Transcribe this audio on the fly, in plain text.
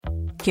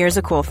Here's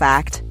a cool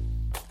fact.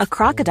 A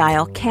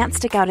crocodile can't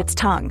stick out its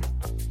tongue.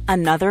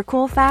 Another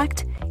cool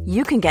fact,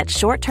 you can get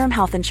short-term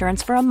health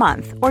insurance for a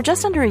month or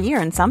just under a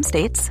year in some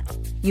states.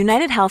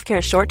 United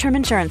Healthcare short-term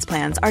insurance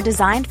plans are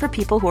designed for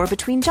people who are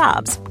between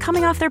jobs,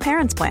 coming off their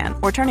parents' plan,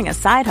 or turning a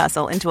side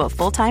hustle into a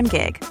full-time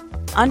gig.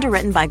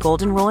 Underwritten by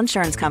Golden Rule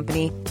Insurance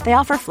Company, they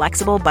offer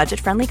flexible,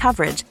 budget-friendly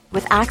coverage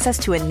with access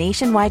to a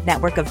nationwide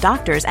network of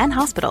doctors and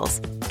hospitals.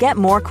 Get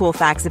more cool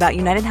facts about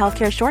United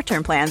Healthcare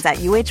short-term plans at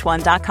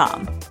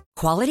uh1.com.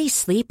 Quality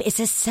sleep is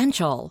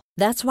essential.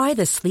 That's why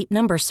the Sleep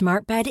Number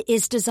Smart Bed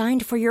is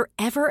designed for your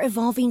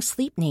ever-evolving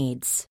sleep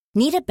needs.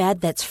 Need a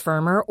bed that's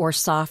firmer or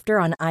softer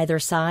on either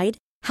side?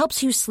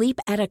 Helps you sleep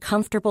at a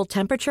comfortable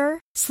temperature?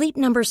 Sleep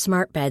Number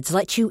Smart Beds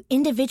let you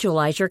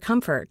individualize your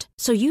comfort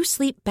so you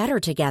sleep better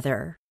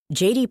together.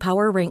 J.D.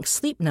 Power ranks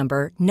Sleep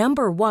Number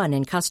number 1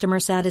 in customer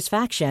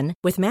satisfaction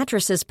with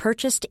mattresses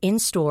purchased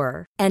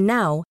in-store. And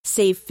now,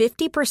 save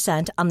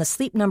 50% on the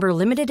Sleep Number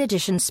Limited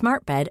Edition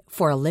Smart Bed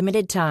for a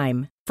limited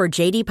time. For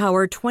J.D.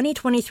 Power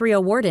 2023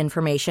 award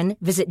information,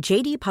 visit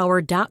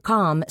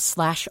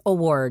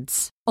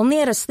jdpower.com/awards.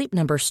 Only at a Sleep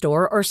Number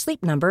store or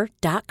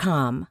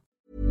sleepnumber.com.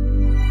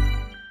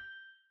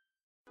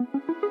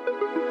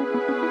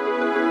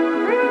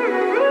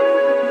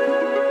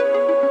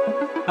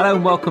 Hello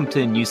and welcome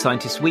to New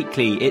Scientist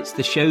Weekly. It's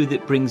the show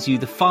that brings you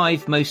the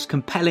 5 most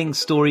compelling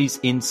stories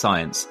in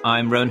science.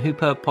 I'm Rowan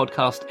Hooper,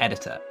 podcast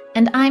editor.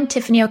 And I'm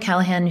Tiffany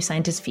O'Callaghan, New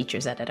Scientist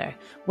features editor.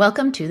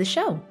 Welcome to the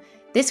show.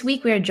 This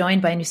week we are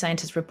joined by New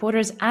Scientist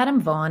reporters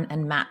Adam Vaughan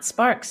and Matt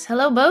Sparks.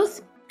 Hello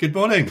both. Good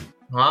morning.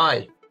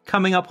 Hi.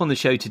 Coming up on the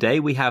show today,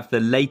 we have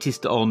the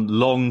latest on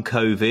long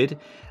COVID.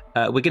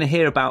 We're going to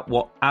hear about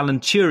what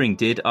Alan Turing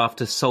did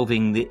after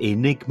solving the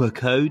Enigma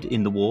code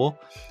in the war.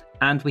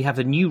 And we have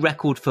a new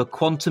record for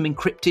quantum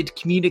encrypted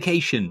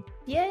communication.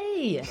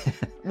 Yay!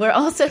 We're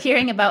also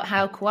hearing about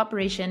how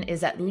cooperation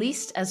is at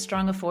least as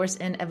strong a force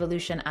in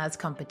evolution as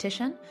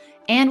competition.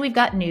 And we've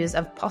got news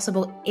of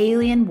possible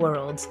alien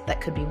worlds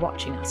that could be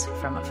watching us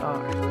from afar.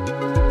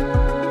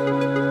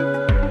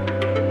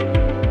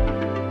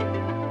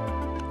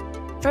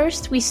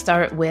 First, we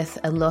start with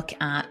a look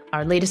at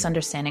our latest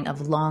understanding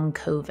of long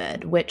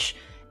COVID, which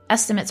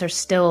estimates are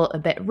still a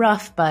bit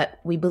rough, but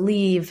we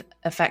believe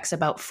affects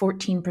about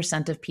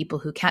 14% of people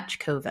who catch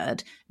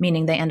COVID,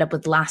 meaning they end up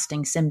with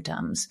lasting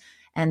symptoms.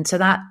 And so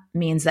that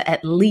means that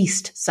at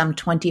least some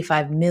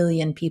 25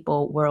 million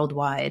people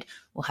worldwide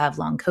will have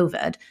long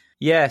COVID.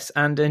 Yes,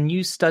 and a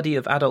new study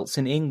of adults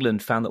in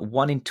England found that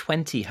 1 in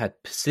 20 had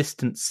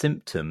persistent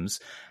symptoms,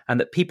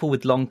 and that people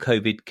with long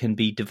COVID can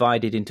be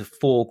divided into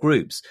 4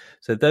 groups.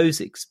 So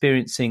those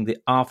experiencing the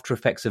after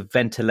effects of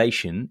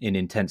ventilation in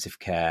intensive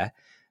care,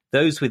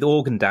 those with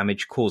organ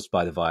damage caused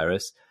by the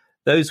virus,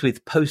 those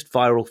with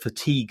post-viral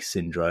fatigue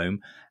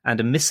syndrome, and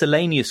a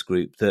miscellaneous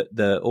group that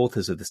the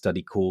authors of the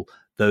study call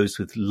those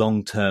with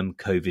long-term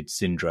COVID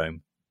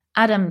syndrome.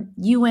 Adam,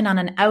 you went on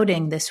an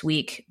outing this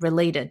week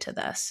related to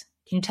this.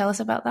 Can you tell us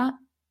about that?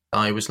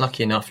 I was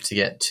lucky enough to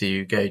get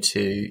to go to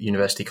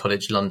University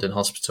College London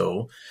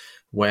Hospital,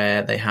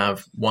 where they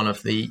have one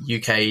of the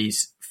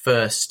UK's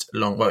first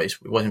it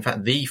was in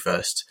fact the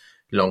first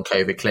long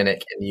COVID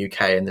clinic in the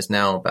UK, and there's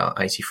now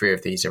about 83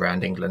 of these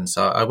around England.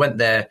 So I went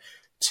there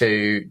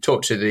to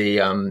talk to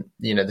the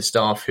the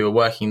staff who are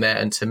working there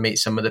and to meet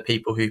some of the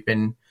people who've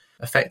been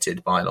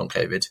affected by long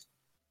COVID.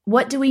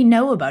 What do we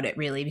know about it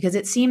really? Because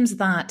it seems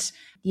that,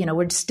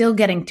 we're still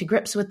getting to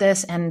grips with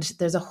this, and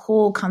there's a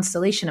whole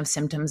constellation of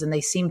symptoms, and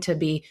they seem to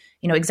be,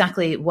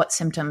 exactly what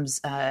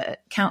symptoms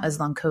count as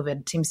long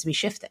COVID seems to be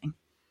shifting.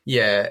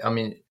 Yeah, I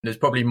mean, there's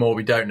probably more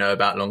we don't know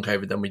about long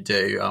COVID than we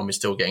do. We're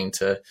still getting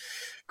to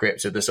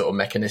grips with the sort of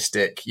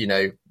mechanistic,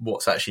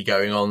 what's actually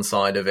going on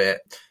side of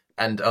it.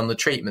 And on the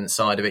treatment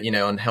side of it,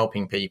 on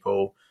helping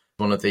people,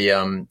 one of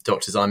the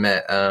doctors I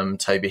met,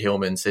 Toby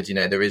Hillman, said,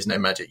 there is no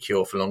magic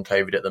cure for long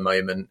COVID at the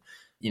moment.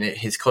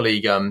 His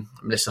colleague,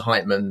 Melissa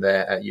Heitman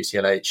there at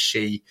UCLH,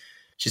 she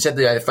said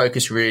the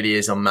focus really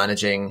is on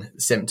managing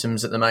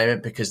symptoms at the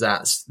moment, because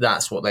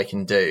that's what they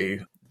can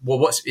do. Well,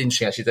 what's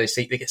interesting,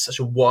 actually, they get such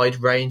a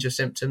wide range of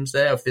symptoms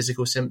there, of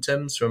physical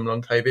symptoms from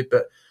long COVID,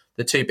 but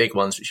the 2 big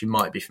ones, which you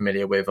might be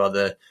familiar with, are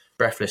the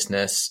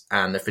breathlessness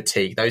and the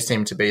fatigue. Those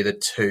seem to be the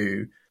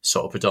 2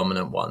 sort of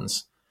predominant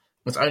ones.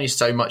 There's only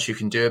so much you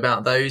can do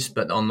about those,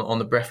 but on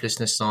the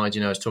breathlessness side,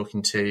 I was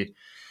talking to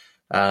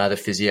the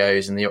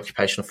physios and the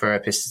occupational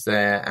therapists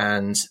there,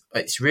 and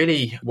it's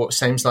really what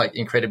seems like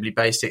incredibly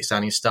basic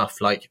sounding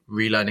stuff, like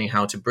relearning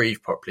how to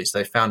breathe properly. So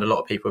they found a lot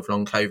of people with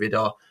long COVID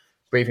are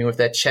breathing with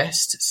their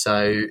chest,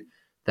 so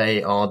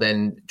they are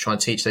then trying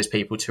to teach those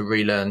people to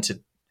relearn to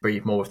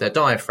breathe more with their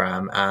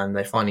diaphragm, and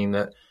they're finding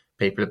that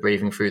people are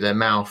breathing through their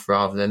mouth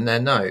rather than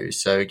their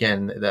nose. So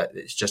again, that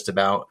it's just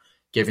about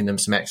giving them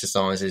some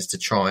exercises to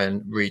try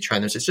and retrain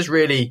them. So it's just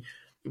really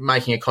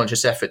making a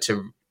conscious effort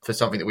for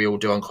something that we all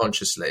do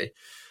unconsciously.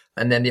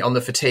 And then on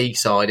the fatigue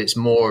side, it's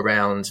more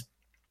around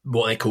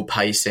what they call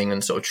pacing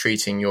and sort of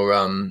treating your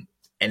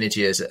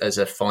energy as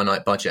a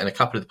finite budget. And a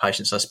couple of the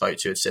patients I spoke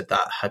to had said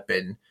that had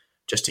been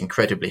just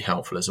incredibly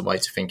helpful as a way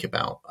to think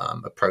about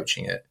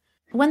approaching it.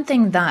 One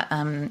thing that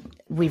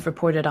we've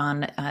reported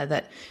on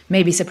that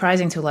may be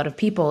surprising to a lot of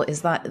people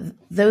is that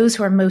those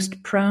who are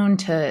most prone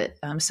to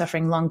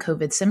suffering long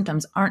COVID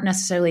symptoms aren't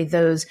necessarily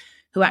those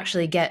who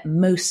actually get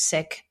most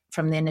sick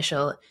from the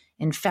initial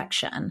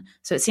infection.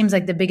 So it seems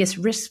like the biggest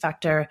risk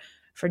factor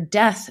for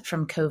death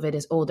from COVID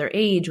is older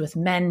age, with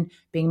men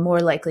being more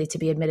likely to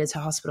be admitted to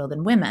hospital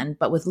than women.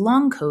 But with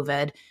long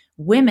COVID,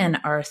 women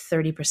are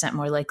 30%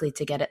 more likely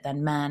to get it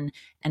than men,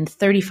 and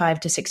 35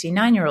 to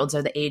 69-year-olds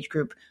are the age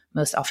group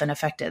most often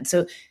affected.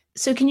 So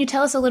can you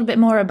tell us a little bit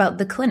more about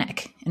the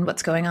clinic and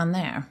what's going on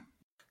there?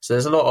 So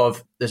there's a lot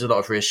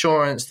of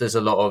reassurance, there's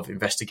a lot of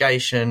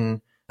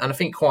investigation, and I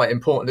think quite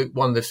important,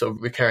 one of the sort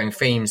of recurring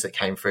themes that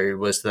came through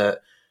was that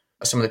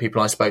some of the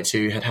people I spoke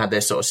to had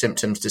their sort of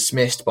symptoms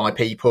dismissed by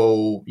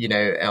people,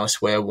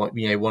 elsewhere. One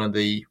of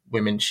the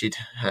women, she'd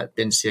had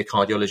been to see a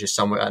cardiologist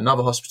somewhere at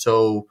another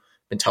hospital,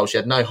 been told she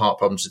had no heart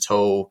problems at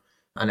all.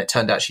 And it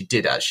turned out she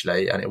did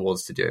actually, and it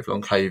was to do with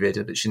long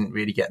COVID, but she didn't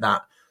really get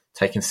that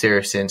taken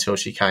seriously until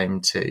she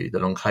came to the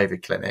long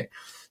COVID clinic.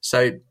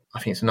 So I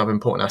think it's another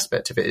important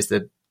aspect of it is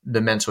the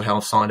mental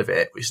health side of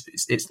it.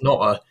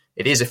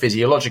 It is a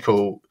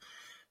physiological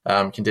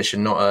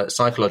condition, not a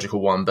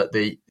psychological one, but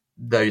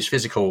those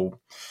physical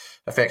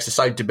effects are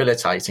so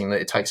debilitating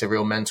that it takes a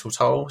real mental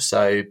toll.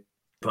 So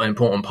an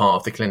important part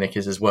of the clinic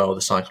is as well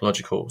the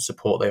psychological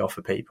support they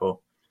offer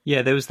people.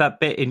 Yeah, there was that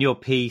bit in your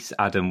piece,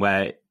 Adam,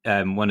 where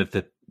one of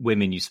the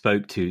women you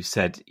spoke to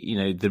said,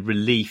 the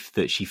relief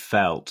that she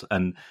felt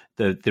and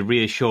the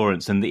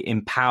reassurance and the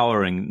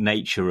empowering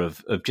nature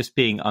of just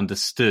being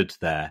understood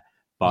there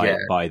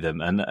by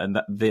them, and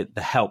the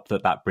help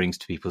that brings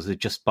to people. So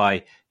just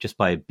by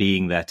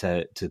being there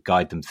to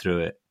guide them through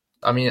it.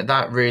 I mean,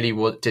 that really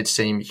did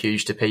seem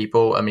huge to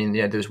people. I mean,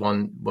 there was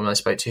one woman I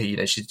spoke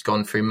to, she'd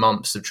gone through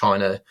months of trying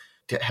to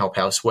get help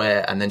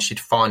elsewhere. And then she'd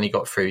finally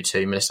got through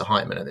to Melissa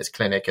Heitman at this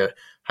clinic,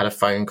 had a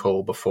phone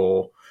call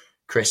before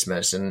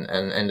Christmas and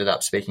ended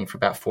up speaking for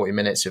about 40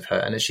 minutes with her.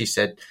 And as she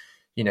said,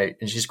 and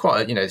she's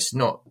quite,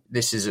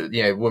 this is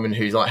a woman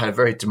who's like had a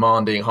very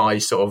demanding, high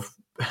sort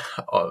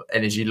of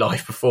energy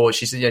life before.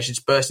 She said, she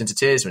just burst into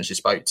tears when she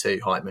spoke to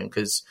Heitman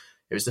because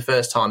it was the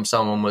first time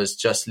someone was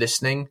just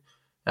listening.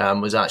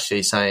 Was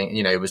actually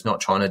saying, was not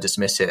trying to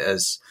dismiss it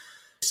as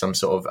some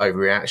sort of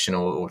overreaction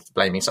or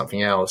blaming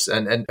something else.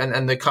 And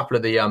the couple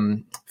of the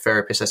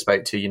therapists I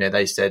spoke to,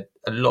 they said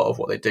a lot of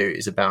what they do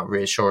is about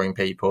reassuring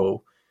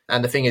people.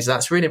 And the thing is,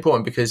 that's really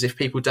important because if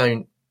people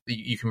don't,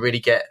 you can really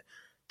get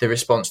the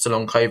response to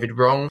long COVID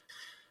wrong.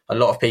 A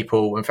lot of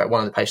people, in fact,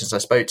 one of the patients I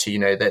spoke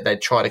to, they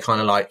try to kind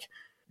of like,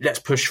 let's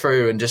push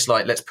through and just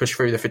like, let's push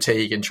through the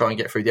fatigue and try and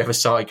get through the other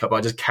side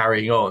by just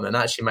carrying on. And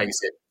that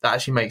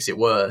actually makes it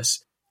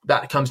worse.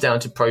 That comes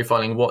down to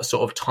profiling what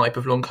sort of type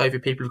of long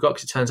COVID people have got,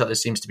 because it turns out there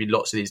seems to be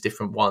lots of these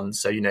different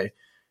ones. So,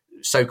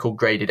 so-called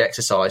graded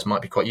exercise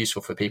might be quite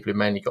useful for people who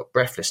mainly got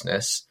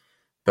breathlessness,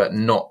 but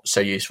not so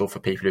useful for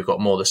people who've got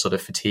more the sort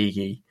of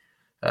fatiguey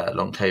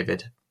long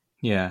COVID.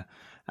 Yeah.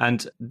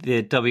 And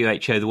the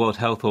WHO, the World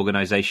Health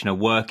Organization, are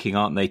working,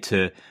 aren't they,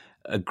 to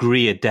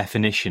agree a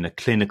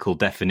clinical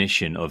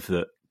definition of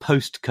the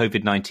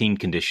post-COVID-19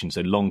 conditions,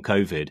 so long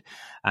COVID.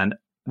 And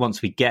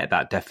once we get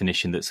that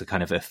definition, that's a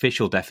kind of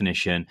official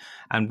definition,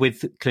 and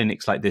with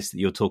clinics like this that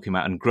you're talking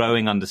about and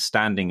growing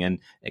understanding and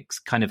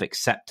kind of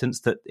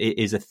acceptance that it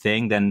is a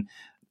thing, then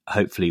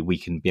hopefully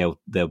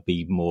there'll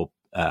be more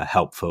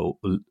help for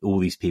all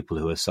these people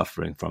who are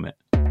suffering from it.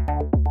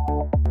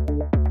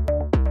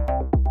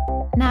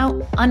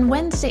 Now, on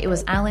Wednesday, it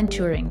was Alan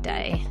Turing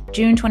Day.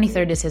 June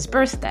 23rd is his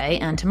birthday,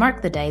 and to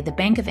mark the day, the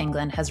Bank of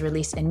England has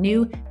released a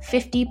new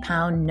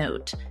 £50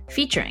 note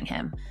featuring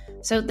him.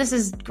 So this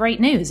is great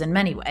news in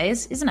many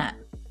ways, isn't it?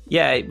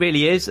 Yeah, it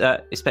really is,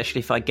 especially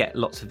if I get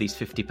lots of these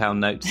 £50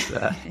 notes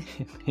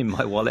in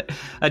my wallet.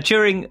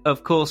 Turing,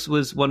 of course,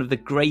 was one of the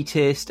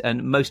greatest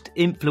and most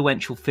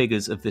influential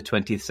figures of the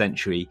 20th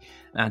century,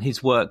 and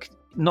his work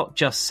not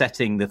just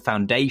setting the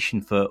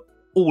foundation for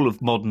all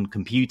of modern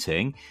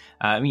computing.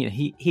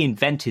 He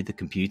invented the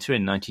computer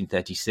in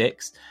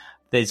 1936.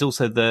 There's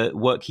also the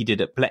work he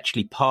did at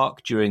Bletchley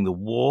Park during the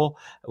war,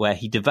 where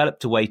he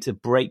developed a way to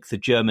break the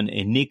German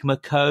Enigma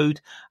code,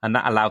 and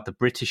that allowed the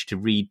British to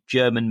read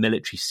German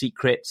military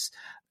secrets.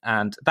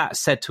 And that's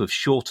said to have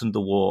shortened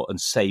the war and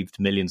saved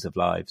millions of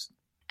lives.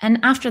 And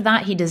after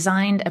that, he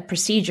designed a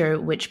procedure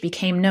which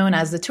became known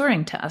as the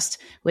Turing test,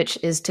 which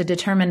is to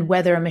determine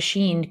whether a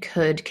machine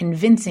could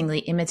convincingly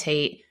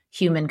imitate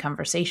human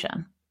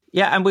conversation.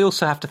 Yeah, and we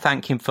also have to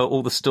thank him for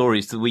all the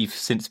stories that we've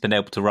since been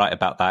able to write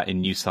about that in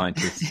New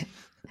Scientist.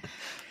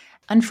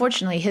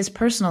 Unfortunately, his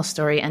personal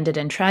story ended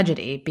in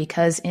tragedy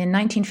because in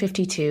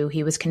 1952,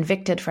 he was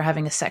convicted for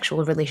having a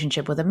sexual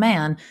relationship with a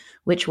man,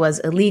 which was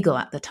illegal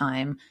at the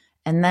time,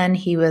 and then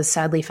he was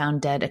sadly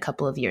found dead a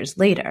couple of years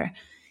later.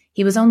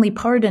 He was only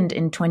pardoned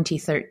in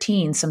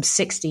 2013, some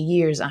 60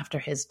 years after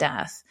his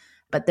death,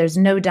 but there's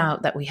no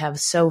doubt that we have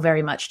so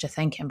very much to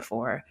thank him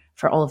for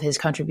all of his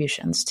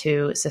contributions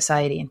to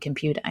society and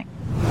computing.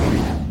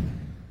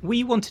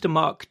 We wanted to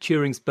mark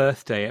Turing's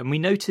birthday, and we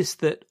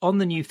noticed that on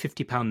the new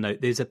 £50 note,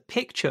 there's a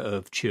picture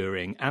of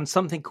Turing and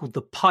something called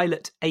the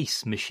Pilot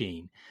ACE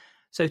machine.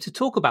 So to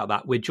talk about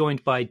that, we're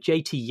joined by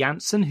JT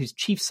Jansen, who's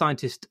chief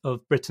scientist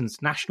of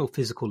Britain's National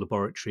Physical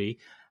Laboratory,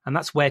 and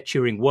that's where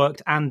Turing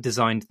worked and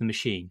designed the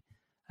machine.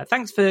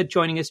 Thanks for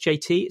joining us,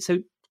 JT. So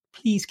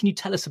please, can you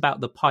tell us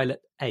about the Pilot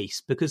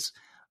ACE? Because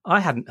I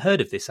hadn't heard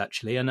of this,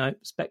 actually, and I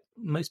expect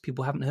most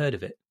people haven't heard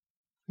of it.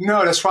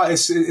 No, that's right.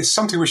 It's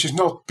something which has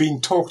not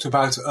been talked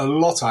about a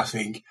lot, I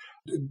think.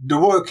 The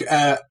work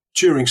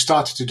Turing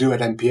started to do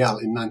at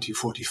NPL in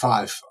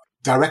 1945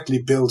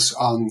 directly builds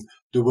on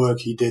the work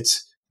he did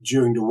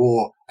during the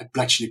war at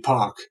Bletchley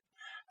Park.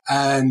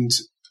 And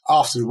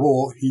after the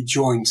war, he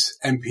joined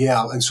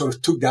NPL and sort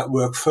of took that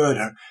work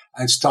further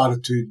and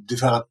started to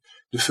develop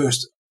the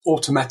first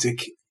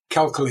automatic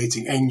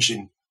calculating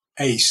engine,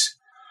 ACE.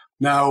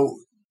 Now,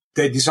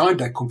 they designed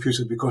that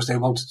computer because they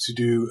wanted to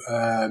do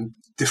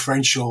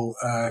differential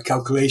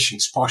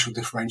calculations, partial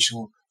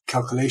differential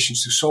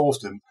calculations to solve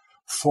them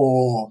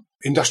for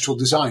industrial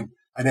design.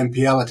 At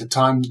NPL at the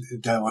time,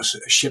 there was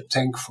a ship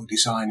tank for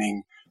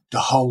designing the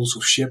hulls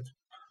of ship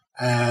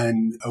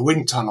and a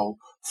wind tunnel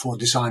for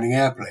designing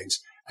airplanes.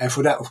 And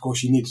for that, of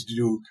course, you needed to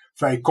do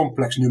very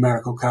complex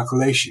numerical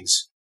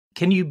calculations.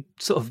 Can you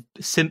sort of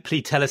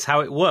simply tell us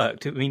how it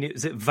worked? I mean,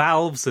 is it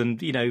valves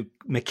and,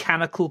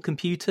 mechanical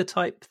computer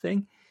type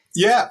thing?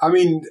 Yeah, I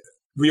mean,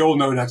 we all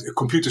know that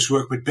computers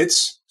work with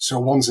bits, so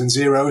ones and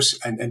zeros.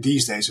 And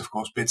these days, of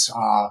course, bits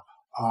are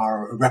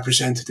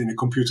represented in a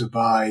computer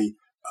by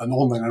an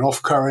on and an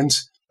off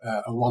current,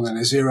 a 1 and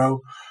a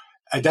 0.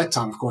 At that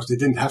time, of course, they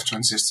didn't have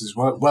transistors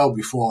well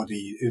before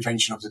the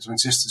invention of the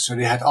transistor. So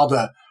they had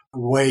other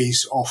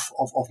ways of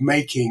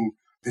making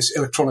this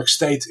electronic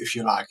state, if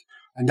you like.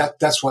 And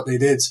that's what they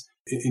did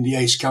in the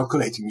ACE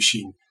calculating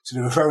machine. So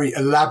there were very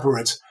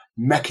elaborate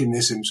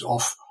mechanisms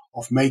of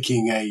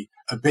making a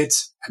bit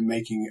and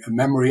making a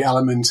memory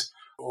element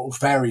of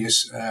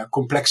various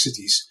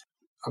complexities.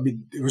 I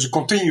mean, it was a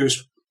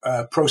continuous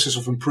process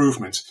of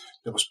improvement.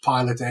 There was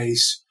Pilot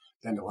ACE,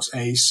 then there was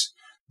ACE.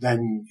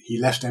 Then he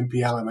left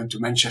NPL and went to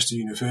Manchester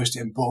University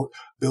and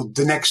built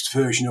the next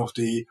version of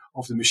the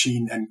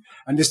machine.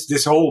 And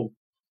this whole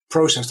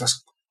process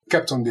has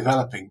kept on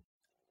developing.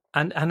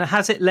 And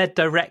has it led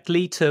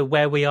directly to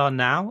where we are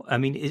now? I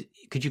mean,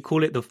 could you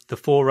call it the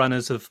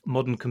forerunners of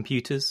modern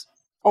computers?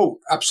 Oh,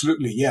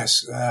 absolutely,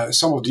 yes.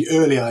 Some of the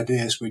early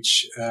ideas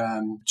which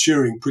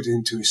Turing put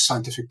into his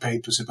scientific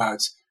papers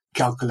about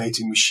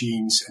calculating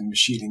machines and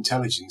machine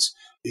intelligence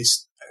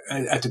is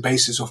at the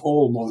basis of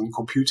all modern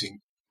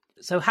computing.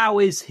 So how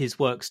is his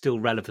work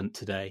still relevant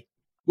today?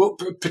 Well,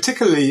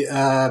 particularly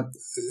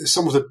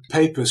some of the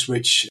papers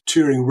which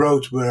Turing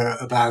wrote were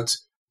about,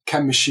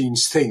 can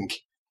machines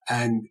think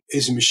and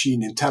is a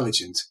machine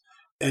intelligent?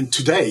 And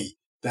today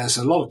there's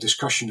a lot of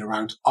discussion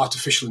around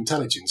artificial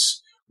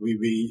intelligence.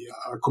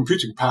 Our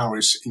computing power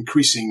is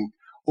increasing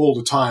all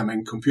the time,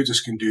 and computers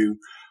can do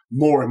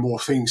more and more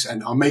things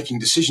and are making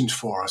decisions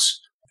for us.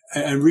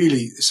 And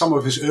really, some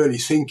of his early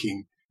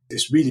thinking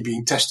is really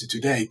being tested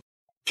today.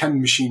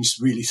 Can machines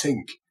really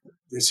think?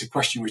 It's a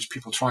question which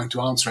people are trying to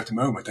answer at the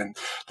moment. And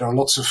there are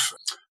lots of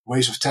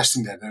ways of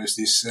testing that. There's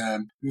this,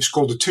 it's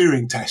called the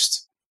Turing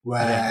test,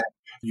 where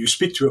you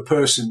speak to a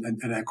person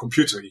and a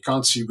computer. You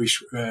can't see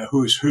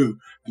who is who,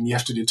 and you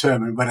have to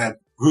determine whether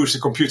who's the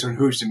computer and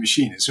who's the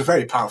machine. It's a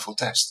very powerful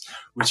test,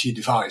 which he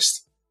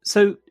devised.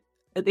 So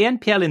at the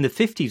NPL in the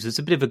 50s was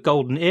a bit of a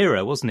golden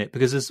era, wasn't it?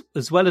 Because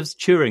as well as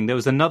Turing, there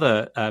was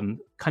another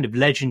kind of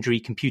legendary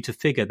computer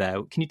figure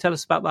there. Can you tell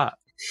us about that?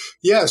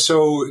 Yeah,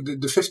 so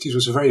the 50s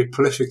was a very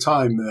prolific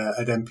time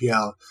at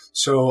NPL.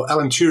 So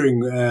Alan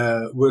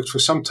Turing worked for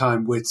some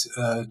time with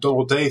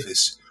Donald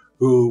Davis,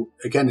 who,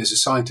 again, is a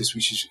scientist,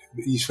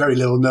 he's very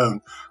little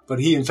known. But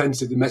he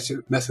invented a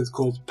method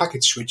called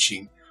packet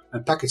switching.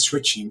 And packet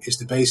switching is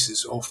the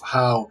basis of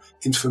how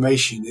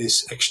information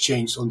is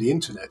exchanged on the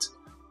internet.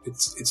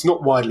 It's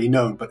not widely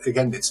known, but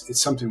again,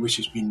 it's something which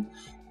has been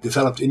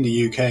developed in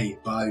the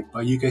UK by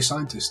UK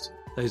scientists.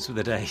 Those were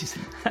the days.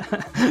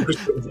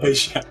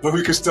 But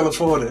we could still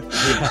afford it.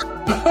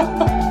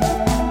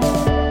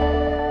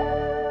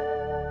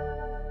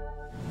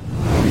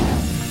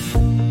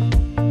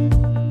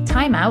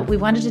 Time out, we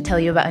wanted to tell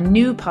you about a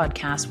new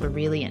podcast we're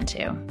really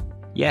into.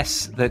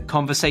 Yes, the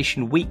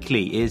Conversation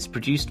Weekly is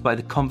produced by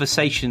the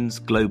Conversations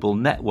Global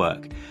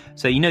Network.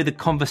 So, the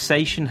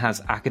Conversation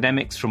has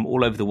academics from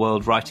all over the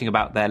world writing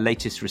about their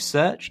latest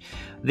research.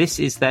 This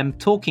is them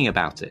talking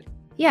about it.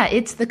 Yeah,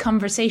 it's The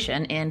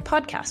Conversation in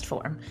podcast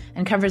form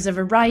and covers a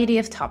variety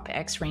of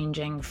topics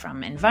ranging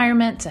from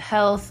environment to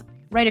health,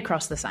 right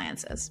across the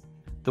sciences.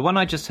 The one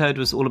I just heard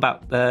was all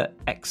about the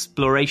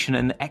exploration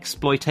and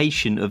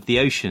exploitation of the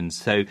oceans.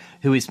 So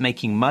who is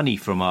making money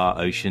from our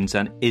oceans,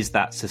 and is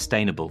that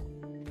sustainable?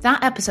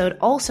 That episode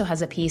also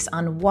has a piece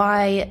on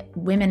why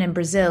women in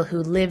Brazil who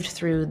lived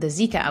through the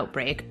Zika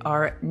outbreak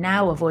are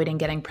now avoiding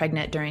getting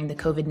pregnant during the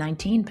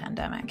COVID-19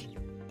 pandemic.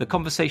 The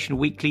Conversation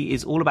Weekly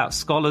is all about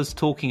scholars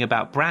talking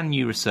about brand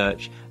new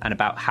research and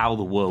about how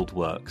the world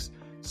works.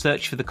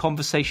 Search for The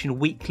Conversation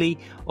Weekly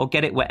or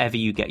get it wherever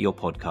you get your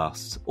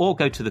podcasts. Or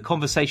go to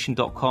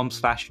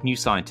theconversation.com/New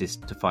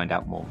Scientist to find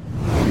out more.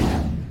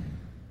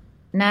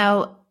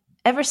 Now,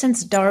 ever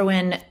since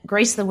Darwin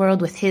graced the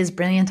world with his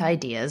brilliant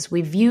ideas,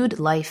 we viewed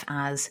life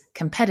as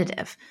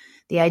competitive.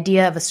 The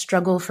idea of a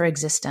struggle for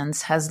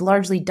existence has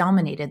largely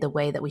dominated the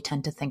way that we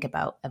tend to think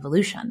about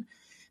evolution.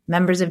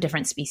 Members of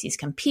different species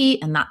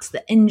compete, and that's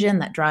the engine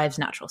that drives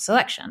natural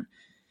selection.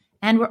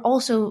 And we're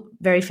also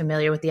very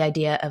familiar with the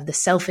idea of the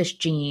selfish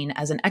gene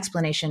as an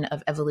explanation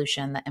of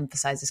evolution that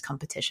emphasizes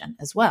competition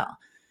as well.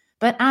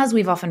 But as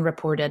we've often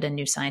reported in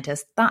New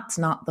Scientist, that's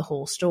not the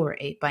whole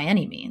story by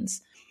any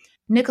means.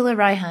 Nicola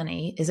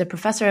Raihani is a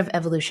professor of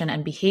evolution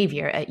and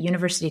behavior at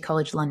University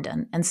College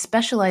London and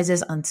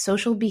specializes on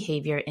social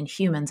behavior in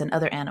humans and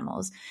other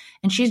animals.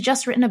 And she's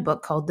just written a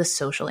book called The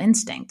Social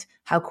Instinct: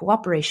 How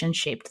Cooperation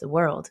Shaped the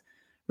World.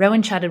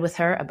 Rowan chatted with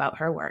her about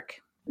her work.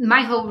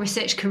 My whole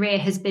research career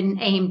has been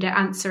aimed at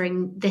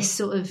answering this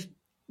sort of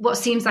what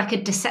seems like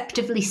a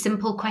deceptively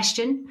simple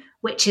question,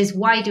 which is,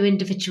 why do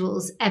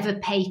individuals ever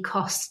pay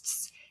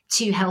costs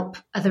to help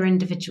other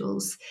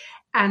individuals?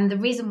 And the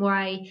reason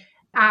why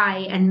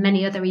I and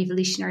many other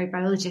evolutionary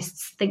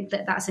biologists think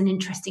that that's an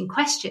interesting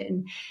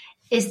question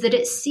is that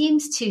it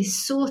seems to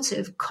sort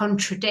of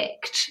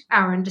contradict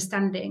our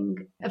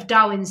understanding of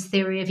Darwin's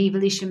theory of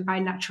evolution by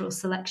natural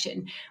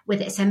selection,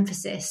 with its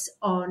emphasis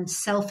on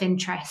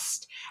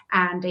self-interest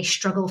and a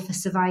struggle for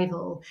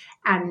survival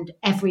and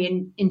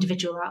every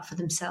individual out for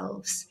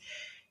themselves.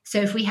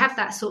 So if we have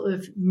that sort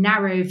of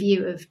narrow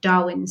view of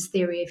Darwin's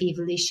theory of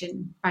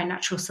evolution by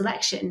natural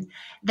selection,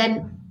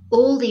 then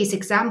all these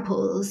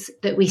examples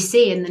that we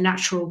see in the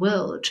natural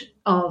world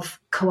of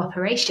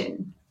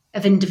cooperation,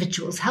 of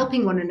individuals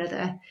helping one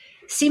another,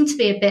 seem to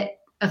be a bit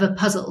of a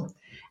puzzle.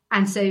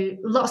 And so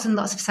lots and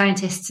lots of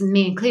scientists, and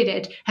me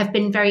included, have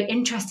been very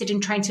interested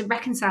in trying to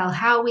reconcile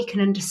how we can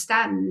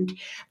understand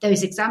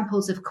those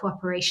examples of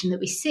cooperation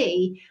that we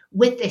see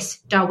with this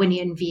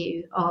Darwinian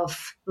view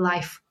of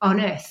life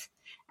on Earth.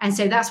 And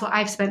so that's what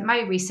I've spent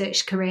my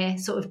research career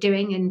sort of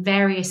doing in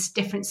various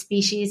different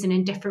species and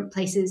in different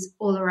places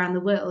all around the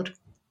world.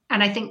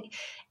 And I think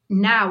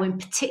now in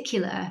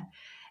particular,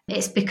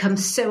 it's become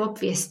so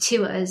obvious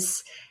to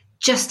us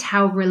just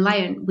how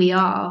reliant we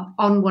are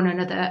on one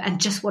another and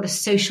just what a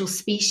social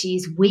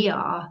species we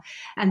are.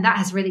 And that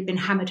has really been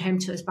hammered home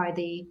to us by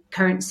the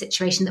current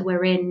situation that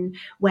we're in,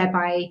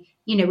 whereby,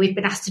 we've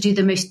been asked to do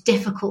the most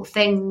difficult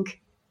thing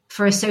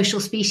for a social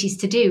species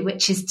to do,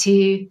 which is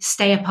to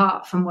stay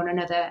apart from one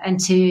another and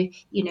to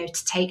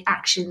take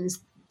actions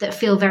that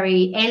feel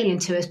very alien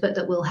to us, but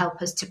that will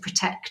help us to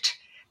protect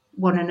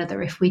one another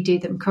if we do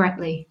them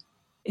correctly.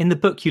 In the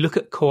book, you look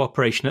at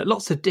cooperation at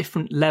lots of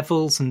different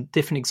levels and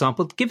different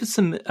examples. Give us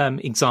some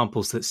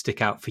examples that stick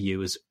out for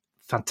you as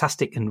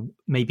fantastic and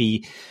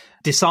maybe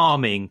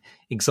disarming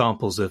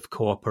examples of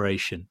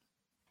cooperation.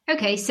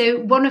 Okay, so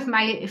one of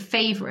my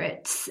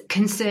favourites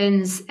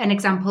concerns an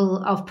example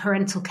of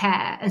parental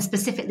care, and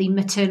specifically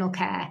maternal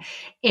care,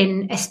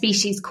 in a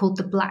species called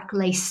the black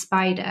lace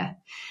spider.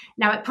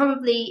 Now, it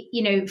probably,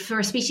 for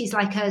a species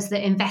like us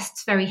that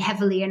invests very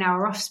heavily in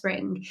our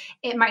offspring,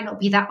 it might not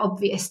be that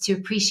obvious to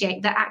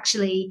appreciate that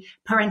actually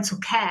parental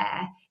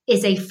care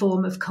is a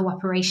form of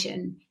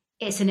cooperation.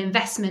 It's an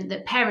investment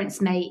that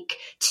parents make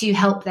to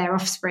help their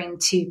offspring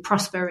to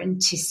prosper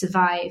and to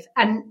survive.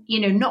 And,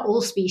 not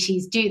all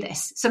species do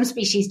this. Some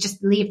species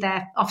just leave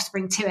their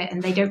offspring to it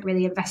and they don't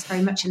really invest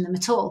very much in them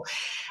at all.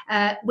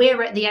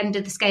 We're at the end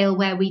of the scale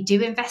where we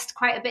do invest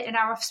quite a bit in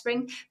our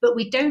offspring, but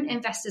we don't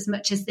invest as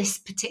much as this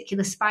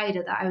particular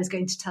spider that I was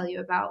going to tell you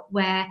about,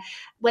 where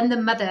when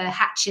the mother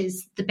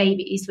hatches the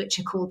babies, which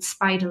are called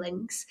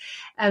spiderlings,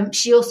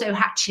 she also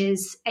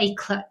hatches a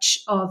clutch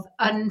of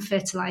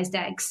unfertilized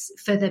eggs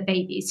for the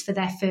babies for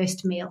their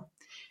first meal.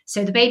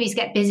 So the babies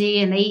get busy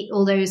and they eat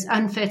all those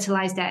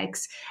unfertilized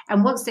eggs.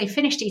 And once they've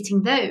finished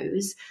eating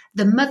those,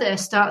 the mother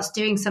starts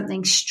doing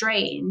something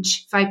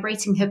strange,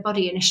 vibrating her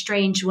body in a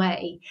strange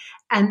way.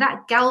 And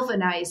that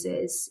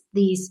galvanizes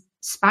these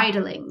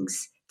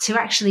spiderlings to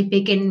actually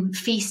begin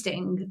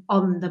feasting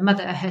on the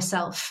mother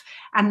herself.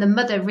 And the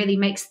mother really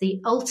makes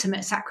the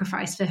ultimate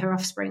sacrifice for her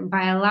offspring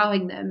by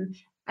allowing them,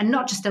 and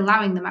not just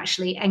allowing them,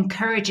 actually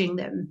encouraging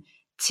them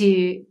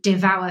to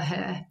devour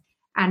her.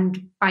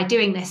 And by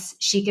doing this,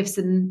 she gives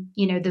them,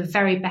 the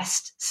very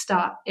best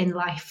start in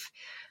life,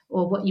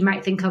 or what you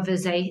might think of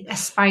as a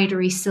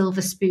spidery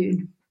silver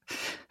spoon.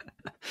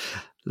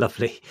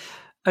 Lovely.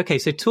 Okay,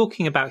 so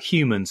talking about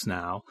humans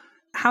now,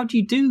 how do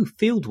you do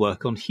field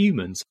work on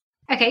humans?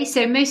 Okay,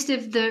 so most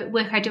of the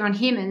work I do on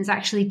humans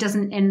actually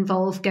doesn't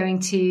involve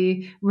going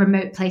to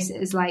remote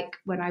places like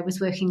when I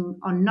was working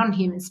on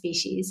non-human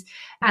species.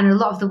 And a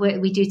lot of the work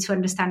we do to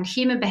understand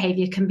human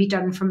behavior can be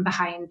done from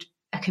behind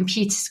a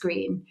computer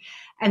screen.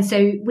 And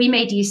so we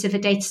made use of a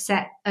data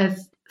set of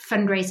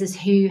fundraisers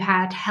who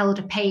had held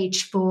a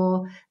page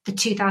for the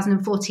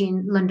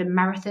 2014 London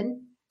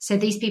Marathon. So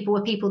these people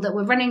were people that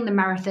were running the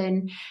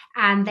marathon,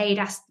 and they'd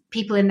asked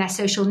people in their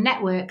social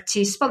network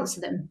to sponsor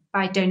them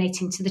by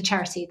donating to the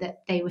charity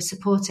that they were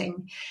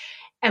supporting.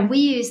 And we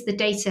use the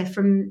data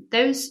from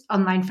those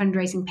online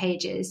fundraising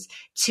pages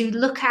to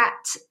look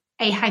at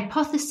a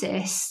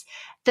hypothesis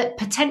that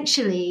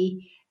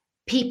potentially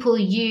people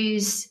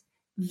use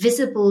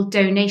visible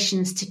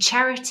donations to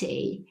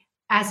charity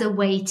as a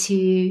way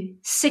to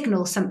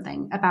signal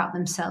something about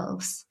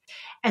themselves.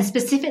 And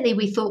specifically,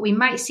 we thought we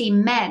might see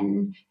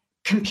men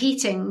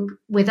competing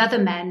with other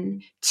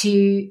men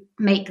to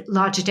make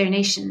larger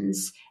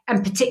donations,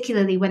 and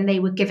particularly when they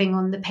were giving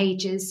on the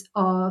pages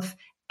of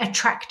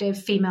attractive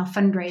female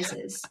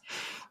fundraisers.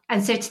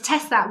 And so to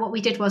test that, what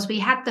we did was we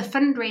had the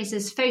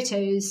fundraisers'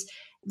 photos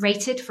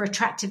rated for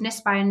attractiveness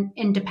by an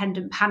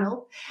independent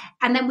panel.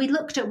 And then we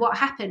looked at what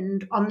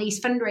happened on these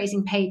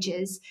fundraising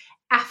pages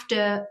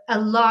after a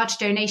large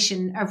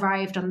donation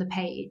arrived on the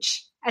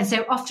page. And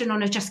so often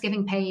on a Just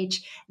Giving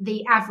page,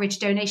 the average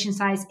donation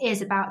size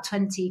is about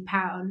 £20.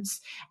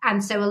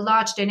 And so a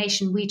large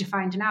donation we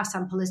defined in our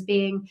sample as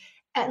being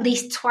at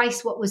least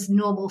twice what was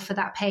normal for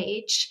that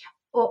page,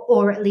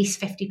 or at least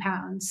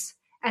 £50.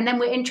 And then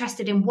we're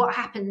interested in what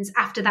happens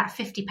after that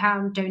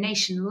 £50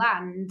 donation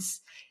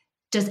lands.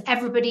 Does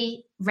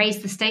everybody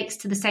raise the stakes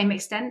to the same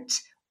extent,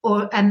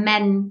 or are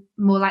men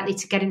more likely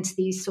to get into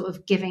these sort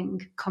of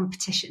giving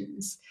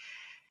competitions?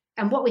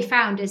 And what we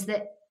found is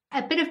that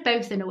a bit of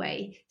both in a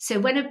way. So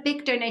when a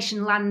big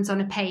donation lands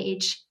on a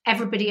page,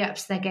 everybody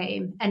ups their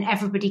game and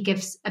everybody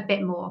gives a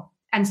bit more.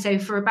 And so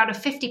for about a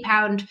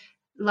 £50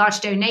 large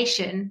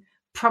donation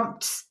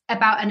prompts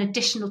about an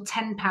additional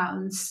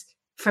 £10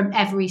 from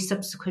every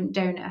subsequent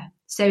donor.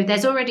 So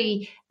there's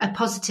already a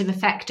positive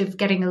effect of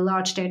getting a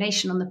large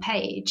donation on the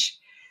page.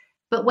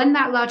 But when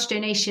that large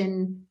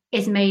donation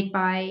is made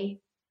by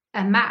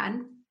a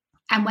man,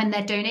 and when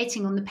they're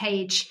donating on the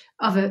page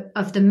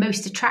of the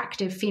most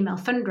attractive female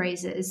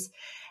fundraisers,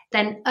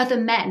 then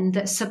other men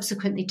that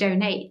subsequently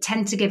donate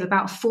tend to give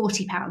about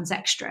 £40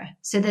 extra.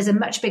 So there's a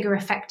much bigger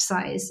effect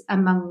size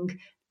among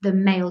the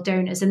male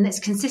donors. And that's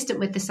consistent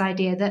with this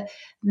idea that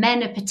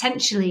men are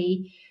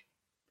potentially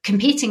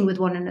competing with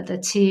one another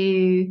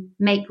to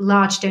make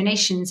large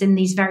donations in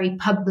these very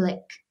public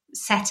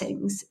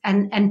settings,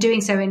 and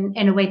doing so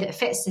in a way that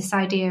fits this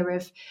idea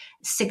of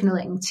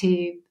signaling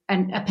to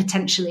a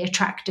potentially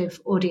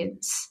attractive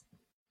audience.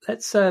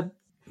 Let's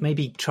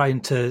maybe trying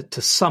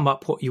to sum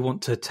up what you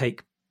want to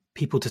take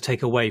people to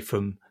take away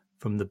from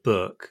the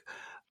book.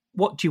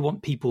 What do you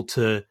want people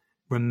to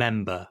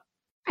remember?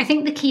 I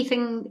think the key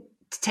thing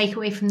to take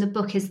away from the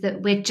book is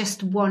that we're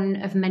just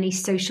one of many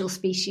social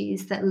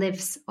species that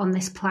lives on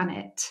this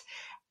planet,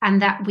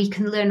 and that we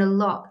can learn a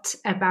lot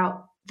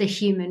about the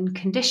human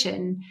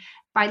condition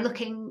by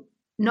looking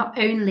not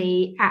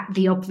only at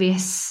the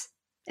obvious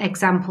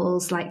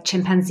examples like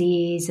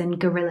chimpanzees and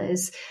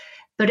gorillas,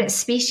 but at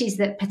species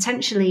that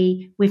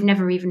potentially we've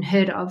never even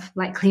heard of,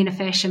 like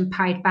cleanerfish and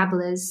pied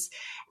babblers,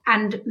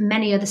 and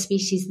many other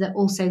species that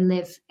also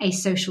live a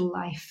social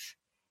life.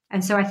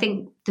 And so I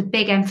think the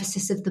big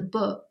emphasis of the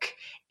book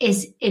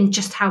is in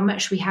just how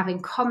much we have in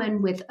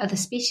common with other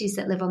species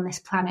that live on this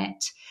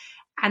planet.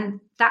 And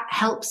that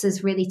helps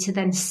us really to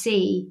then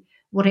see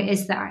what it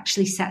is that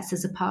actually sets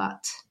us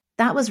apart.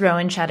 That was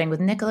Rowan chatting with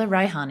Nicola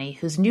Raihani,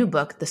 whose new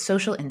book, The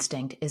Social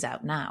Instinct, is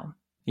out now.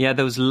 Yeah,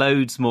 there was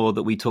loads more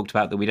that we talked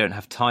about that we don't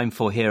have time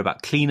for here,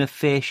 about cleaner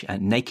fish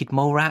and naked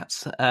mole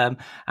rats, and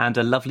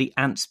a lovely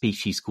ant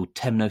species called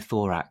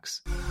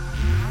Temnothorax.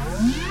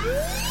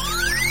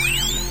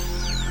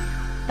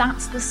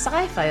 That's the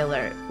sci-fi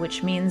alert,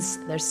 which means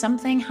there's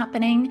something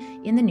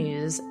happening in the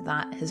news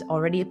that has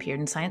already appeared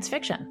in science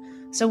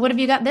fiction. So what have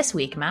you got this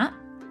week, Matt?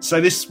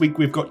 So this week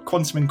we've got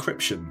quantum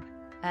encryption.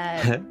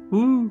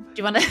 Do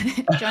you want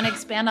to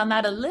expand on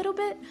that a little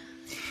bit?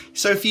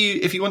 So if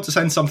you want to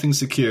send something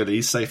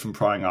securely, safe from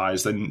prying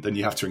eyes, then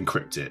you have to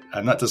encrypt it,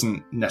 and that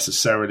doesn't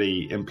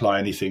necessarily imply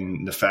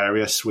anything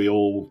nefarious. We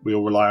all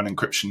rely on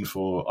encryption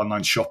for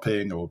online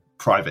shopping or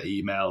private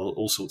email,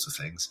 all sorts of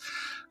things.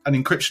 And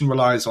encryption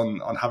relies on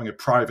having a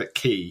private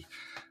key,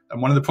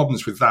 and one of the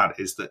problems with that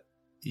is that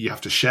you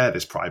have to share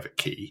this private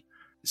key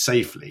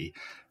safely,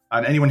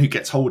 and anyone who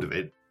gets hold of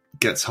it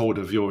gets hold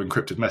of your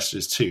encrypted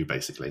messages too,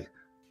 basically.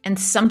 And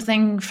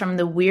something from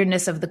the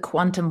weirdness of the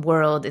quantum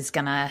world is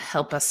going to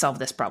help us solve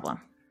this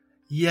problem.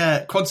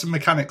 Yeah, quantum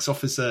mechanics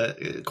offers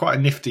quite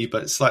a nifty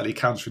but slightly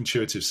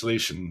counterintuitive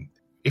solution.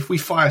 If we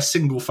fire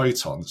single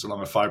photons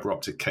along a fiber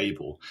optic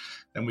cable,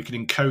 then we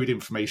can encode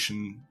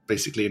information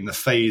basically in the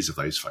phase of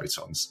those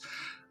photons.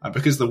 And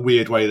because of the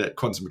weird way that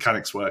quantum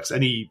mechanics works,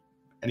 any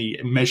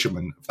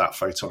measurement of that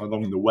photon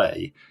along the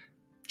way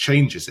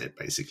changes it,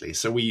 basically.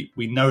 So we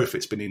know if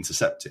it's been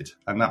intercepted,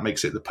 and that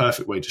makes it the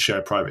perfect way to share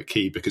a private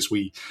key, because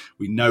we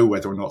know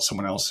whether or not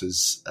someone else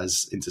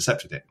has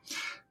intercepted it.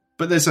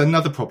 But there's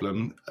another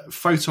problem.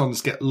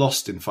 Photons get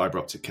lost in fiber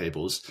optic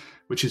cables,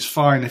 which is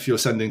fine if you're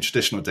sending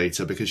traditional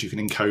data, because you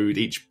can encode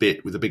each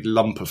bit with a big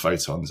lump of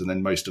photons, and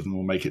then most of them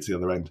will make it to the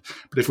other end.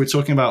 But if we're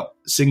talking about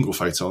single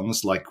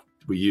photons, like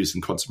we use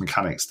in quantum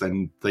mechanics,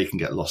 then they can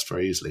get lost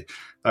very easily.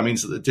 That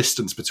means that the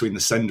distance between the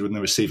sender and the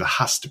receiver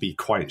has to be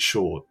quite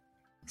short.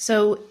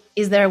 So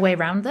is there a way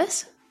around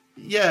this?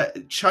 Yeah,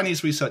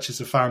 Chinese researchers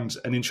have found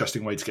an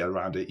interesting way to get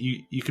around it.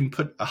 You can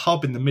put a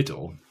hub in the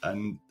middle,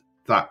 and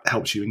that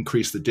helps you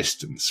increase the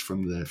distance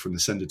from the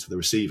sender to the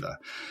receiver.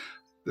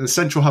 The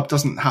central hub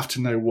doesn't have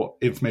to know what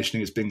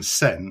information is being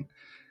sent,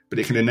 but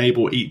it can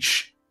enable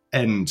each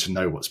end to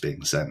know what's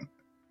being sent.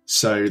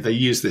 So they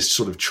use this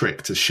sort of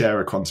trick to share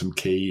a quantum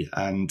key,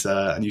 and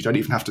you don't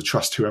even have to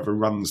trust whoever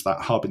runs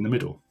that hub in the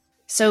middle.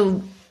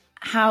 So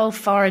how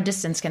far a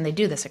distance can they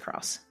do this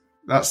across?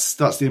 That's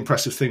the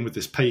impressive thing with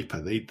this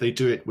paper. They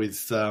do it with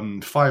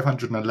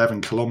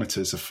 511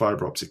 kilometers of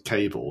fiber optic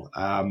cable,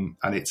 and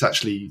it's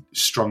actually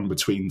strung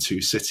between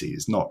two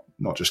cities, not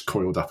just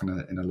coiled up in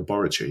a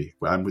laboratory,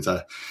 and with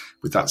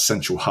that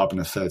central hub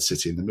and a third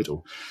city in the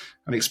middle.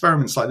 And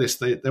experiments like this,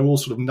 they're all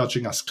sort of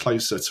nudging us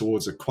closer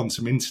towards a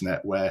quantum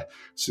internet where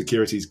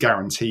security is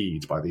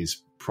guaranteed by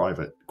these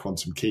private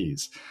quantum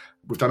keys.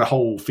 We've done a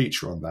whole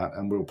feature on that,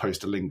 and we'll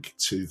post a link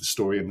to the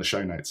story in the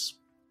show notes.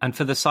 And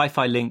for the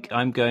sci-fi link,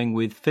 I'm going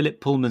with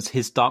Philip Pullman's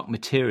His Dark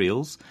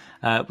Materials,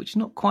 which is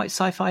not quite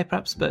sci-fi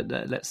perhaps, but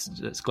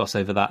let's gloss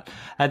over that.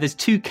 There's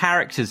two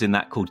characters in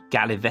that called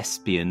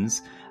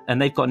Gallivespians,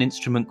 and they've got an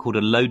instrument called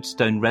a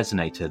lodestone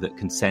resonator that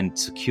can send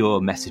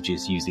secure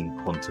messages using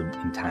quantum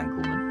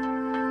entanglement.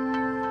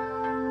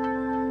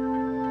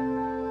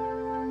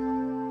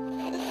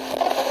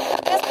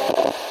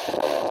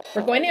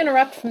 We're going to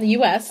interrupt from the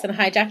US and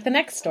hijack the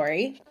next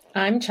story.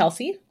 I'm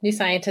Chelsea, New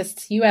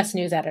Scientist's U.S.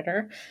 news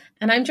editor,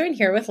 and I'm joined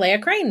here with Leah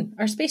Crane,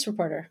 our space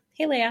reporter.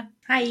 Hey, Leah.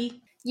 Hi.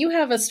 You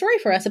have a story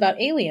for us about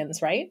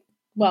aliens, right?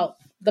 Well,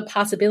 the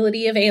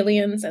possibility of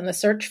aliens and the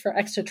search for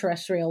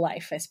extraterrestrial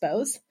life, I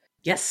suppose.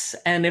 Yes,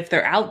 and if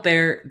they're out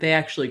there, they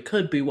actually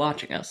could be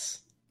watching us.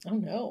 Oh,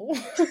 no.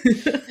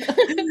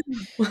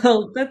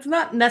 Well, that's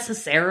not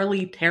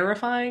necessarily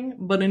terrifying,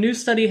 but a new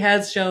study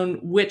has shown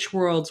which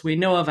worlds we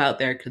know of out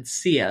there could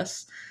see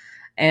us.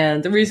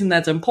 And the reason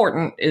that's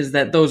important is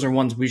that those are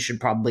ones we should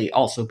probably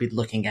also be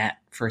looking at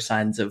for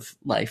signs of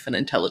life and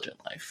intelligent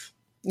life.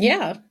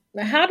 Yeah.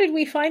 How did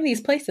we find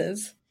these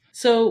places?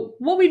 So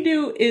what we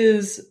do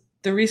is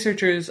the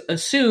researchers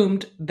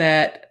assumed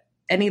that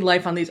any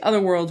life on these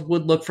other worlds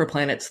would look for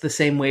planets the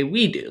same way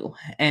we do.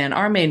 And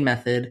our main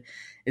method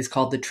is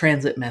called the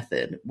transit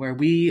method, where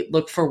we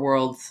look for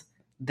worlds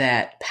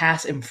that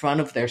pass in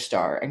front of their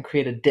star and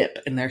create a dip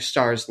in their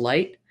star's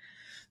light.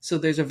 So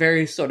there's a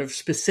very sort of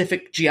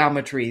specific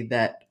geometry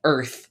that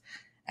Earth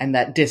and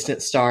that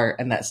distant star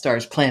and that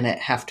star's planet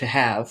have to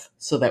have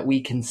so that we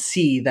can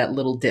see that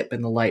little dip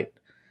in the light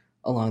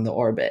along the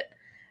orbit.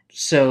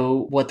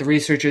 So what the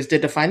researchers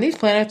did to find these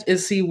planets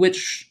is see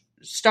which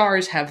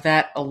stars have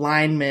that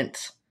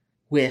alignment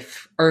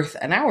with Earth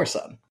and our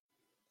sun.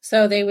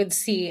 So they would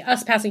see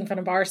us passing in front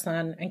of our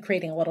sun and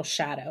creating a little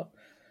shadow.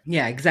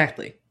 Yeah,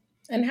 exactly.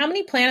 And how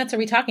many planets are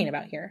we talking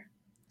about here?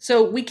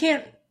 So we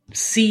can't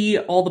see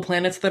all the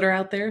planets that are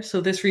out there.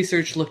 So this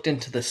research looked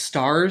into the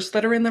stars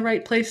that are in the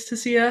right place to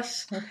see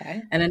us.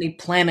 Okay. And any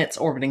planets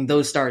orbiting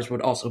those stars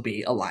would also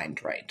be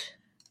aligned right.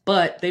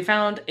 But they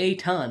found a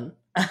ton.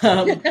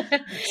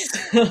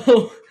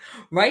 So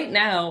right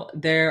now,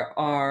 there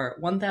are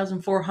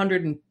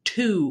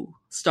 1,402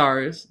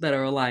 stars that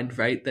are aligned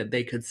right that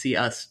they could see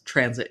us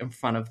transit in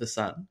front of the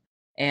sun.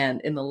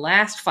 And in the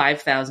last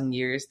 5,000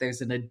 years,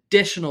 there's an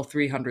additional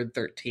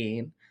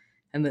 313.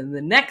 And then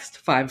the next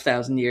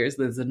 5,000 years,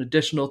 there's an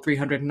additional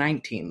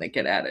 319 that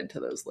get added to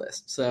those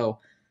lists. So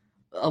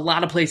a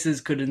lot of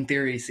places could, in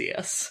theory, see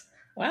us.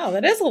 Wow,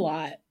 that is a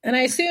lot. And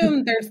I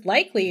assume there's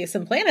likely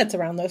some planets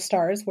around those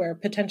stars where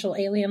potential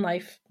alien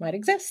life might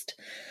exist.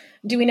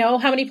 Do we know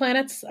how many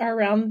planets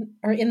are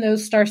in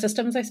those star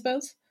systems, I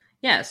suppose?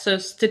 Yeah, so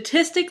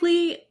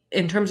statistically,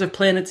 in terms of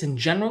planets in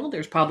general,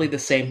 there's probably the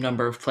same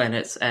number of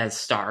planets as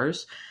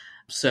stars.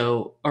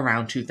 So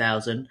around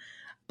 2,000.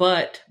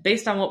 But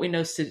based on what we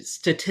know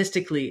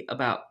statistically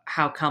about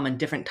how common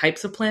different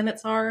types of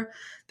planets are,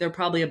 there are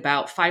probably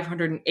about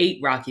 508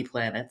 rocky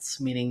planets,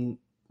 meaning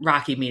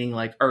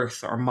like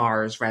Earth or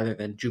Mars rather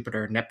than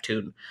Jupiter or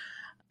Neptune,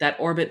 that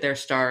orbit their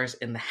stars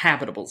in the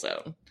habitable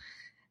zone.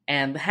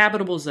 And the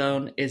habitable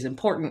zone is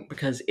important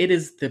because it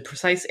is the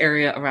precise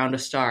area around a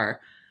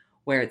star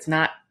where it's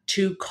not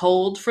too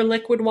cold for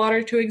liquid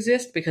water to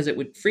exist because it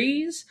would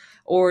freeze,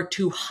 or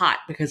too hot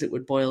because it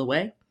would boil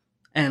away.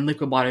 And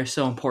liquid water is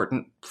so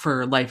important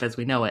for life as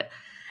we know it,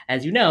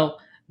 as you know,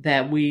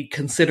 that we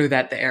consider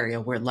that the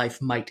area where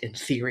life might, in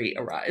theory,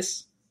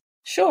 arise.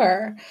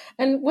 Sure.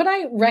 And would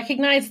I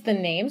recognize the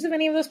names of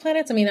any of those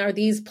planets? I mean, are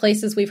these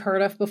places we've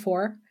heard of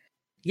before?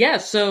 Yeah,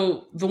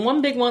 so the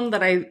one big one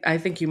that I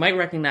think you might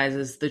recognize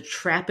is the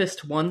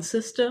TRAPPIST-1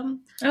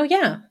 system. Oh,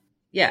 yeah.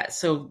 Yeah,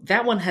 so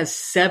that one has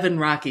 7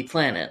 rocky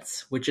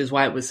planets, which is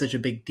why it was such a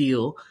big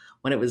deal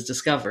when it was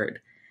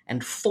discovered.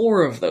 And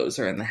 4 of those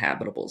are in the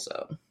habitable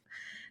zone.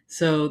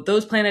 So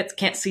those planets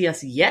can't see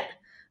us yet,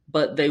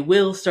 but they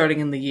will starting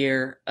in the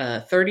year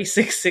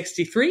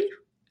 3663,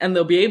 and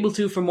they'll be able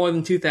to for more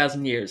than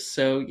 2,000 years.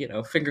 So,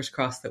 fingers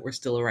crossed that we're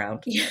still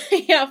around.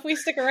 Yeah, if we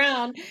stick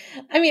around.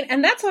 I mean,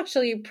 and that's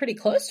actually pretty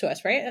close to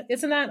us, right?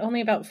 Isn't that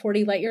only about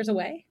 40 light years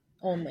away?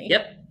 only.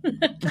 Yep.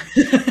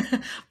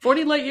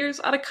 40 light years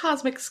on a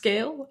cosmic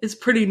scale is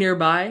pretty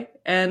nearby.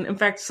 And in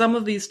fact, some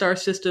of these star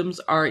systems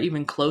are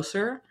even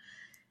closer.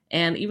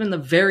 And even the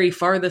very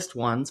farthest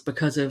ones,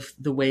 because of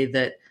the way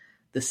that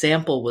the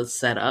sample was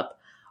set up,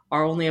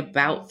 are only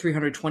about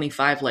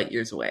 325 light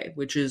years away,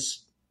 which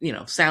is,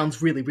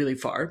 sounds really, really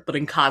far. But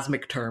in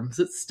cosmic terms,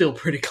 it's still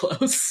pretty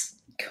close.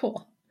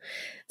 Cool.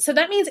 So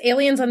that means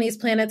aliens on these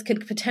planets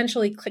could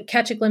potentially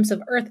catch a glimpse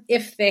of Earth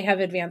if they have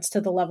advanced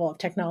to the level of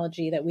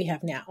technology that we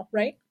have now,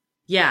 right?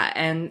 Yeah,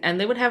 and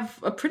they would have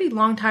a pretty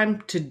long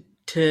time to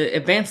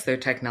advance their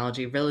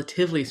technology,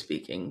 relatively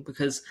speaking,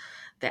 because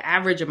the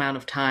average amount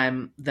of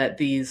time that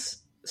these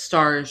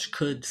stars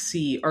could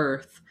see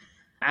Earth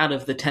out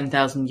of the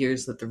 10,000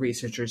 years that the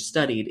researchers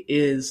studied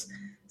is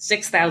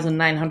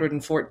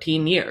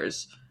 6,914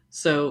 years.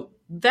 So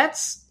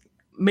that's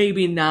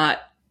maybe not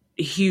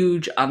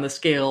huge on the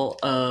scale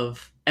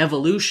of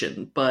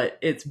evolution, but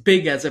it's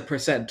big as a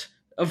percent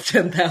of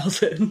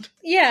 10,000.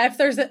 Yeah, if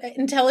there's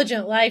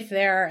intelligent life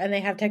there and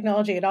they have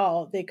technology at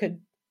all, they could,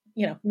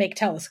 make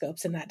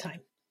telescopes in that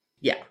time.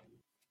 Yeah.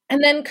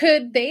 And then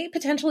could they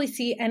potentially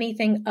see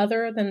anything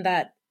other than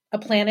that a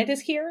planet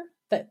is here,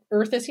 that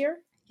Earth is here?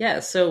 Yeah,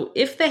 so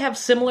if they have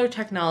similar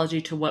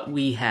technology to what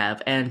we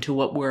have and to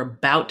what we're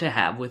about to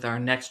have with our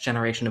next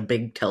generation of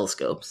big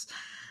telescopes,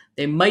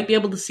 they might be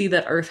able to see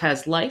that Earth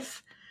has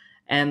life.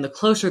 And the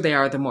closer they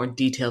are, the more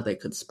detail they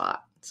could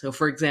spot. So,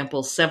 for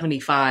example,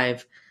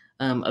 75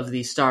 of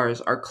these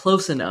stars are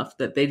close enough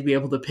that they'd be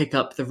able to pick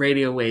up the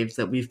radio waves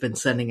that we've been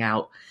sending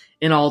out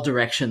in all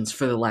directions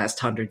for the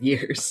last 100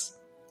 years.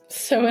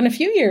 So in a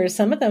few years,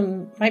 some of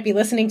them might be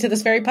listening to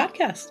this very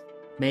podcast.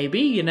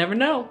 Maybe, you never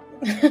know.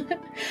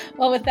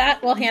 Well, with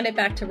that, we'll hand it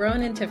back to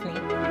Rowan and Tiffany.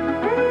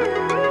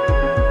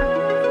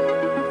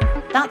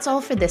 That's all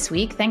for this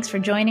week. Thanks for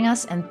joining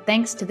us, and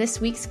thanks to this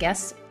week's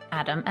guests,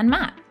 Adam and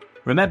Matt.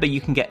 Remember, you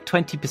can get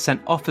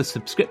 20% off a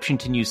subscription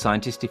to New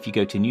Scientist if you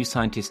go to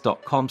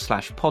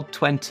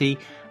newscientist.com/pod20,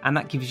 and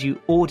that gives you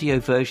audio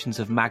versions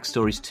of Mag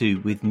Stories too,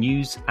 with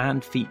news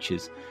and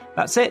features.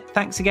 That's it.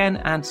 Thanks again,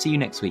 and see you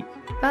next week.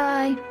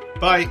 Bye.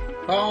 Bye.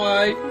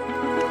 Bye.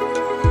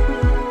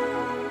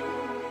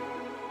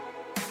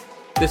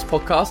 This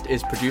podcast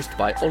is produced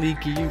by Ollie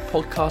Guillou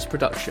Podcast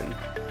Production.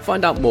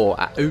 Find out more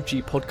at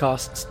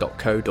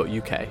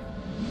ogpodcasts.co.uk.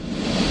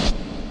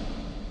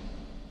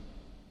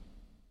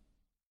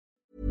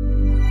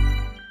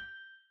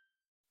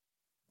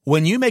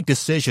 When you make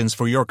decisions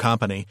for your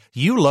company,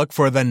 you look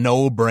for the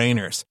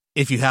no-brainers.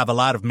 If you have a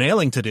lot of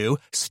mailing to do,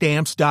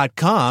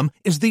 Stamps.com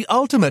is the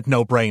ultimate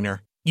no-brainer.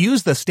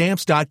 Use the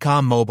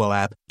Stamps.com mobile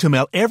app to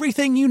mail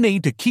everything you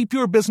need to keep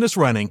your business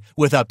running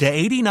with up to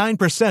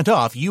 89%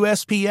 off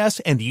USPS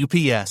and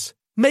UPS.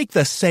 Make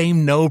the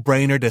same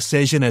no-brainer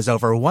decision as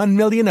over 1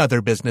 million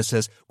other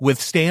businesses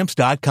with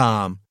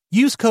Stamps.com.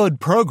 Use code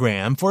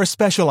PROGRAM for a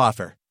special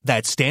offer.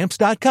 That's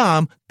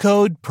Stamps.com,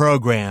 code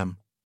PROGRAM.